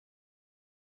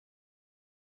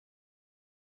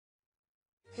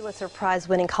Pulitzer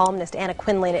Prize-winning columnist Anna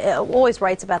Quindlen always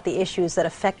writes about the issues that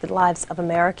affect the lives of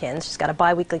Americans. She's got a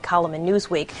bi-weekly column in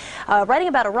Newsweek, writing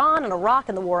about Iran and Iraq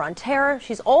and the war on terror.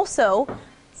 She's also,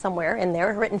 somewhere in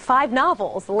there, written 5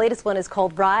 novels. The latest one is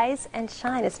called Rise and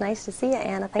Shine. It's nice to see you,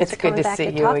 Anna. Thanks for coming back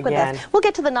to talk with us. We'll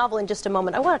get to the novel in just a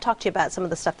moment. I want to talk to you about some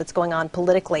of the stuff that's going on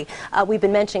politically. We've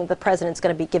been mentioning the president's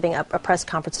going to be giving a press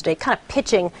conference today, kind of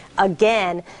pitching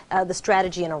again the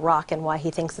strategy in Iraq and why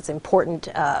he thinks it's important.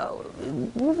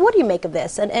 What do you make of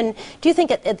this? And do you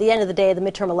think at the end of the day the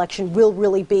midterm election will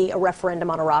really be a referendum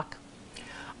on Iraq?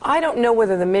 I don't know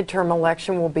whether the midterm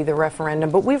election will be the referendum,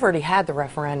 but we've already had the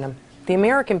referendum. The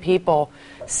American people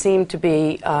seem to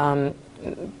be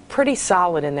pretty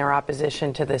solid in their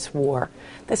opposition to this war.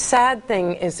 The sad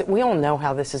thing is that we all know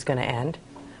how this is going to end.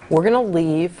 We're going to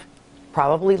leave,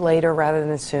 probably later rather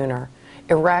than sooner.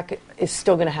 Iraq is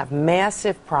still going to have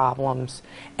massive problems,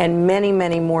 and many,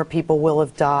 many more people will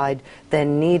have died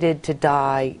than needed to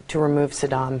die to remove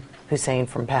Saddam Hussein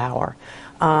from power.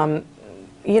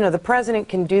 You know, the president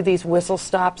can do these whistle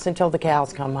stops until the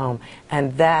cows come home,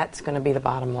 and that's going to be the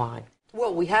bottom line.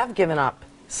 Well, we have given up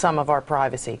some of our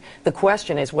privacy. The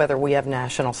question is whether we have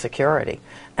national security.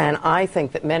 And I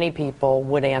think that many people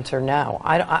would answer no.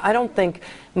 I don't think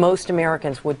most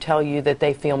Americans would tell you that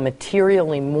they feel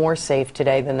materially more safe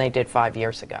today than they did 5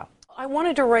 years ago. I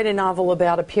wanted to write a novel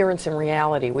about appearance and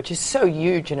reality, which is so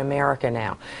huge in America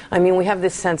now. I mean, we have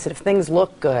this sense that if things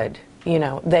look good, you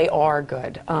know, they are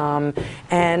good.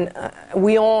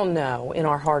 We all know in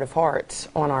our heart of hearts,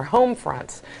 on our home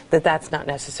fronts, that that's not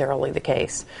necessarily the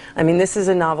case. I mean, this is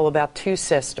a novel about 2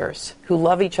 sisters who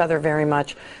love each other very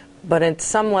much, but at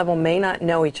some level may not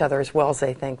know each other as well as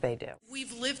they think they do.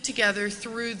 We've lived together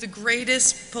through the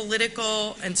greatest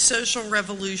political and social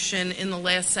revolution in the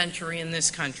last century in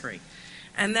this country,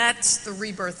 and that's the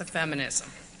rebirth of feminism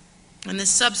and the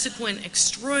subsequent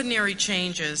extraordinary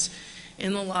changes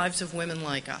in the lives of women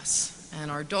like us, and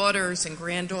our daughters and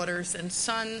granddaughters and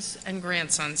sons and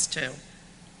grandsons too.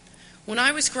 When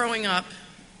I was growing up,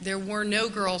 there were no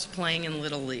girls playing in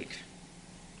Little League.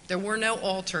 There were no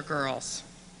altar girls.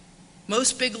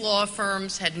 Most big law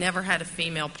firms had never had a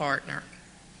female partner.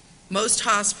 Most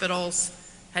hospitals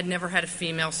had never had a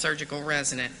female surgical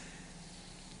resident.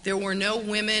 There were no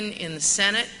women in the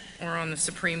Senate or on the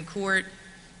Supreme Court,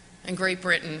 and Great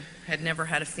Britain had never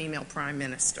had a female prime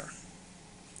minister.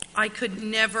 I could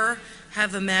never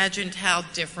have imagined how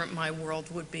different my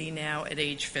world would be now at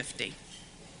age 50.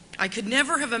 I could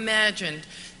never have imagined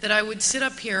that I would sit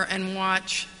up here and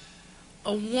watch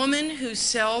a woman who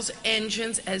sells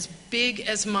engines as big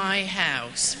as my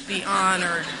house be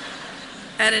honored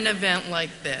at an event like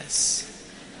this.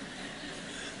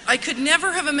 I could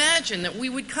never have imagined that we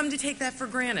would come to take that for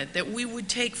granted, that we would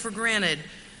take for granted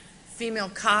female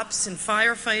cops and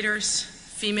firefighters,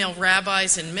 female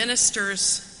rabbis and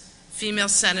ministers, female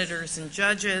senators and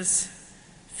judges,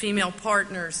 female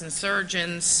partners and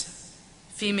surgeons,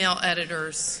 female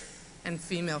editors, and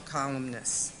female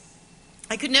columnists.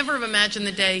 I could never have imagined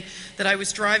the day that I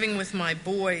was driving with my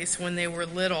boys when they were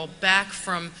little back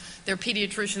from their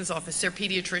pediatrician's office, their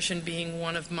pediatrician being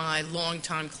one of my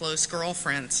longtime close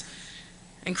girlfriends.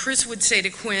 And Chris would say to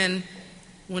Quinn,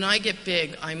 "When I get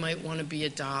big, I might want to be a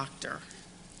doctor."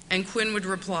 And Quinn would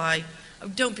reply, "Oh,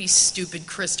 don't be stupid,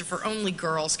 Christopher. Only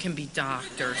girls can be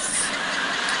doctors."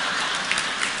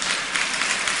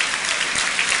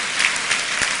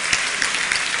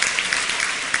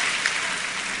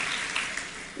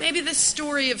 Maybe the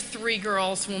story of 3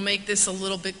 girls will make this a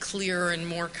little bit clearer and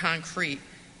more concrete.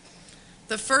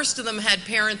 The first of them had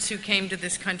parents who came to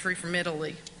this country from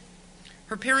Italy.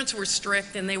 Her parents were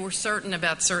strict and they were certain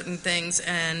about certain things,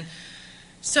 and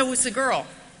so was the girl.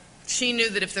 She knew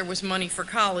that if there was money for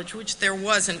college, which there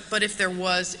wasn't, but if there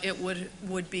was, it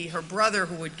would be her brother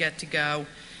who would get to go,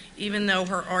 even though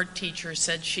her art teacher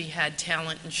said she had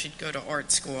talent and should go to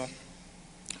art school.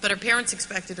 But her parents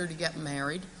expected her to get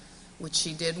married, which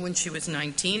she did when she was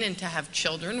 19, and to have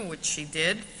children, which she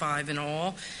did, 5 in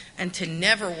all, and to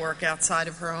never work outside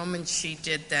of her home, and she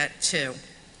did that too.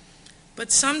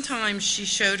 But sometimes she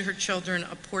showed her children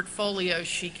a portfolio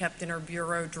she kept in her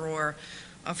bureau drawer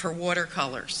of her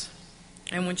watercolors.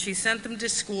 And when she sent them to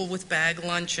school with bag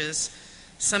lunches,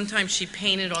 sometimes she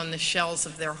painted on the shells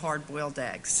of their hard-boiled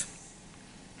eggs.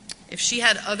 If she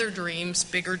had other dreams,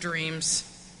 bigger dreams,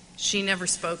 she never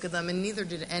spoke of them, and neither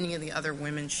did any of the other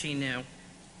women she knew.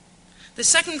 The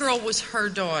second girl was her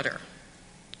daughter.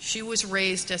 She was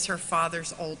raised as her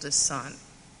father's oldest son.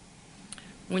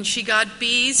 When she got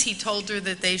B's, he told her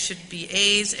that they should be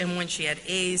A's, and when she had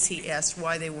A's, he asked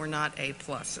why they were not A+.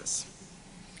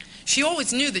 She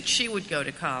always knew that she would go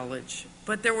to college,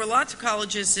 but there were lots of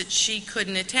colleges that she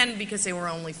couldn't attend because they were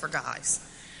only for guys.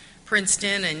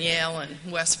 Princeton and Yale and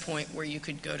West Point, where you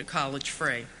could go to college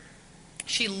free.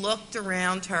 She looked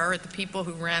around her at the people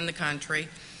who ran the country,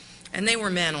 and they were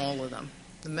men, all of them.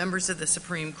 The members of the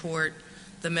Supreme Court,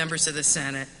 the members of the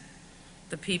Senate,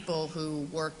 the people who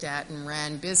worked at and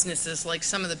ran businesses like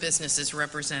some of the businesses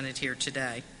represented here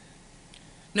today.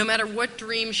 No matter what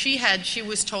dream she had, she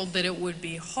was told that it would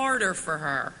be harder for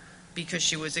her because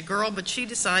she was a girl, but she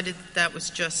decided that was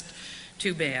just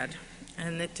too bad,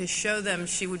 and that to show them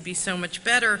she would be so much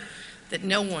better that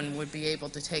no one would be able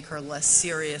to take her less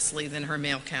seriously than her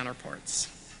male counterparts.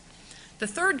 The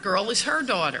third girl is her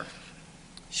daughter.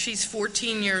 She's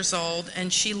 14 years old,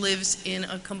 and she lives in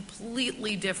a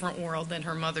completely different world than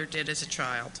her mother did as a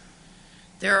child.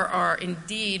 There are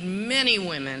indeed many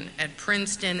women at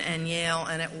Princeton and Yale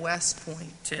and at West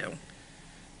Point, too.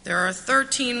 There are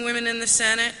 13 women in the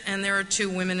Senate, and there are 2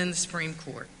 women in the Supreme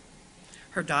Court.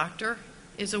 Her doctor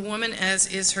is a woman,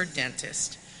 as is her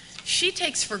dentist. She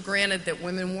takes for granted that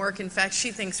women work. In fact,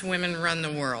 she thinks women run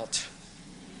the world.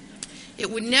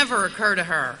 It would never occur to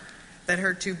her that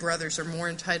her 2 brothers are more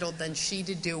entitled than she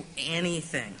to do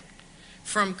anything,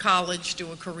 from college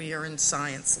to a career in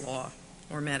science, law,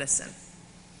 or medicine.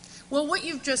 Well, what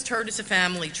you've just heard is a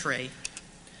family tree.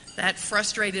 That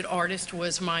frustrated artist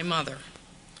was my mother.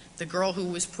 The girl who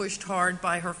was pushed hard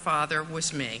by her father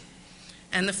was me.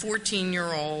 And the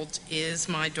 14-year-old is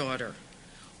my daughter.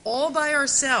 All by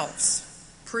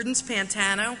ourselves, Prudence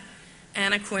Pantano,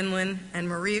 Anna Quindlen, and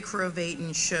Maria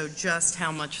Cravaton showed just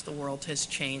how much the world has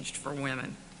changed for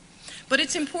women. But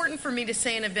it's important for me to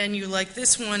say in a venue like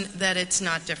this one that it's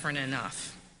not different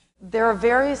enough. There are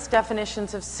various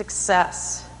definitions of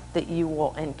success that you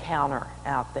will encounter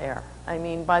out there. I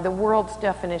mean, by the world's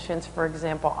definitions, for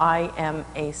example, I am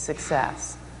a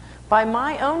success. By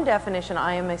my own definition,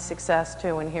 I am a success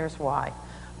too, and here's why.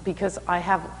 Because I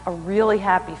have a really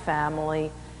happy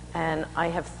family, and I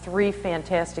have 3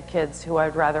 fantastic kids who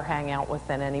I'd rather hang out with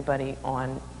than anybody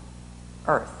on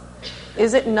earth.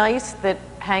 Is it nice that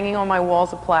hanging on my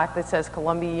walls a plaque that says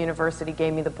Columbia University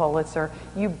gave me the Pulitzer?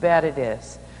 You bet it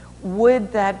is.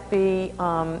 Would that be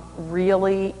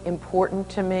really important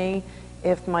to me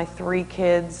if my 3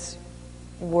 kids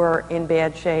were in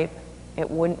bad shape? It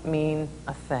wouldn't mean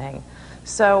a thing.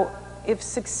 So if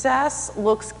success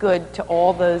looks good to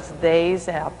all those days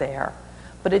out there,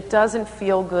 but it doesn't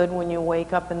feel good when you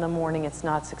wake up in the morning, it's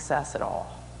not success at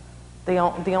all. The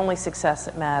only success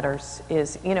that matters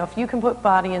is, if you can put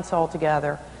body and soul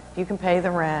together, if you can pay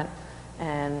the rent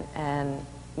and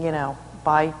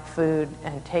buy food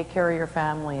and take care of your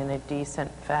family in a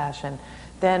decent fashion,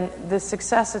 then the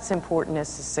success that's important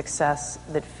is the success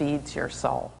that feeds your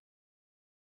soul.